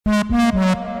All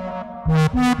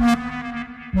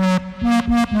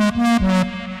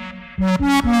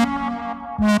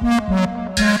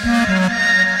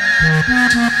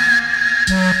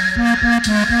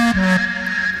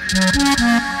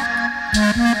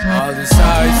the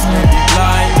sights leave you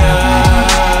blinded.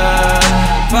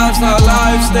 5-star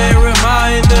life, stay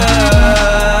reminded.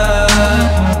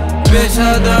 Bitch, I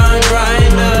done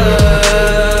grinded.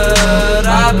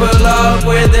 I pull up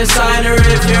with designer.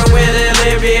 If you're with it,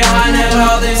 leave behind it.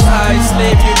 All these sights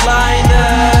leave you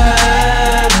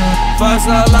blinded.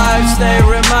 5-star life, stay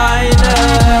reminded.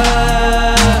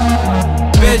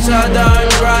 Bitch, I done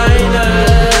grinded.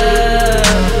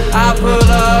 I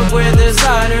pull up with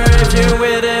designer. If you're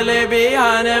with it, leave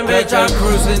behind him. Bitch, I'm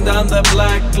cruising down the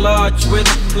black lodge with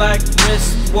a black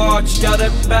wristwatch. Got a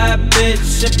bad bitch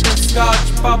sipping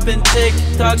scotch, popping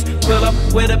TikToks. Pull up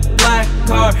with a black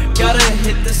car, gotta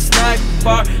hit the snack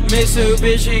bar.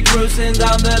 Mitsubishi cruising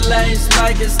down the lanes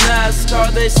like it's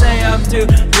NASCAR. They say I'm too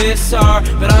bizarre,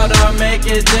 but I don't make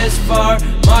it this far.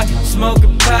 My smoke a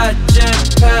pad, jam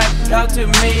pack. Out to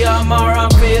me, I'm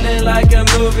feeling like a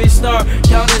movie star.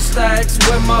 Counting stacks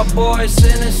with my boys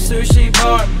in a sushi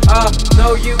bar.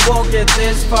 No, you won't get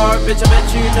this far, bitch, I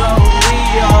bet you know who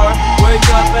we are. Wake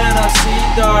up and I see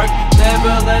dark.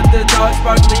 Never let the dark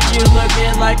spark leave you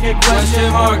looking like a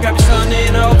question mark. I'm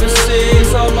sunning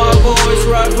overseas, all my boys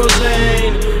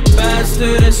rifling. Bands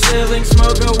to the ceiling,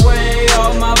 smoke away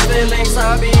all my feelings.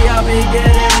 I be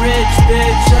getting rich,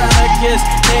 bitch, and a kiss.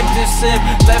 Name to sip,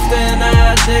 left an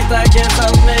addict. I guess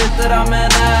I'll admit that I'm an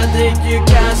addict. You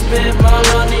can't spit my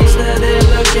money, steady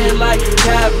looking like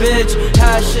cabbage.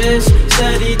 Hashes,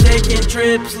 steady taking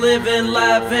trips, living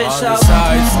lavish. All the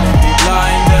sights leave you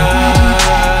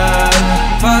blinded.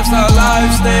 5-star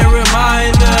life, stay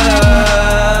reminded.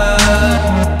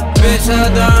 Bitch, I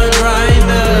done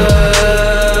grinded.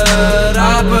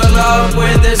 I pull up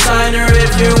with designer.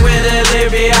 If you're with it,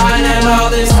 leave behind it. All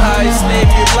these sights leave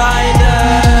you blinded.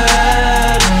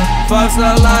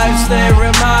 5-star life, stay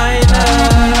reminded.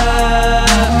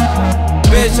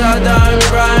 Bitch, I done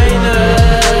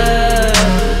grinded.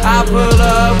 I pull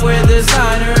up with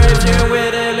designer. If you're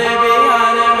with it, leave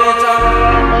behind it. Bitch,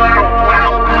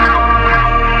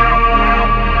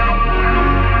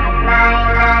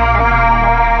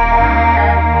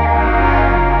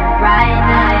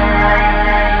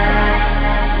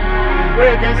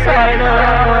 with designer.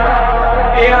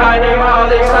 Behind him, all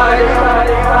these sights.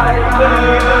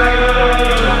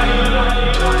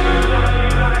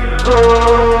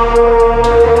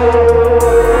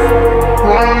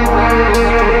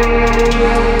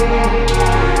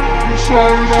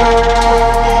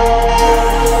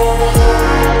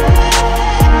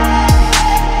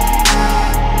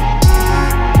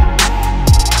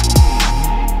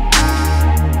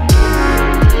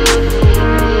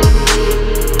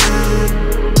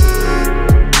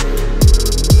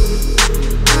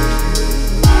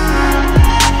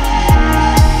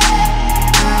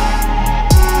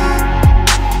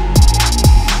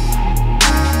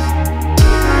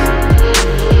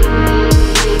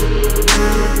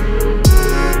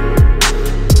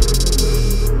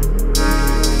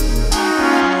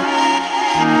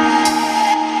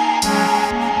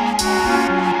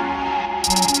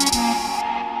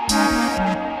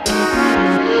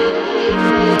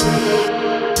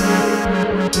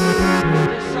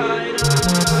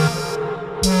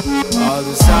 All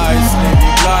the sights leave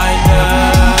you blinded.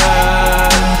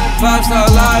 5-star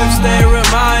life, stay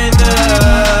reminded.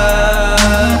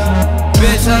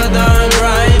 Bitch, I done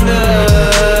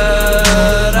grinded.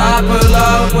 I pull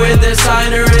up with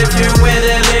designer. If you're with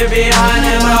it, leave behind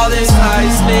him. All these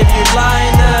sights leave you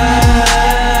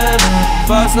blinded.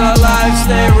 5-star life,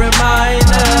 stay reminded.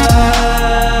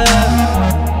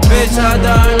 Bitch, I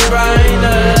done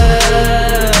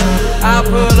grinded. I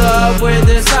pull up with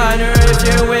designer. If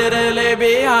you're with it, leave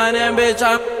behind him, bitch,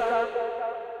 I'm